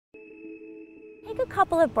Take a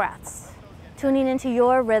couple of breaths, tuning into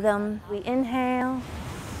your rhythm. We inhale,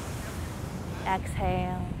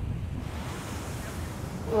 exhale,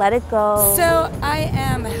 let it go. So I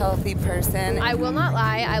am a healthy person. I will not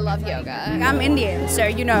lie, I love yoga. I'm Indian, so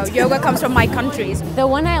you know, yoga comes from my countries. The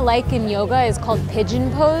one I like in yoga is called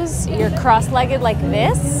pigeon pose. You're cross-legged like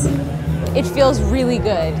this. It feels really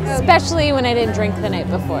good, especially when I didn't drink the night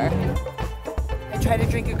before. I try to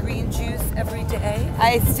drink a green juice every day.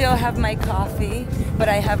 I still have my coffee, but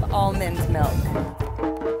I have almond milk.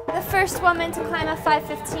 The first woman to climb a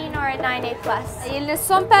 515 or a 9A+. Ils ne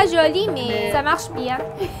sont pas jolis, mais ça marche bien.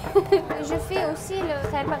 Je fais aussi la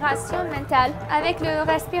préparation mentale avec la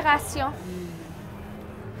respiration.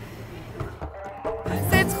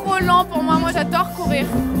 C'est trop lent pour moi, moi j'adore courir.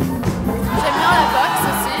 J'aime bien la boxe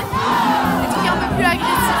aussi, des trucs un peu plus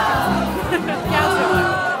agressifs.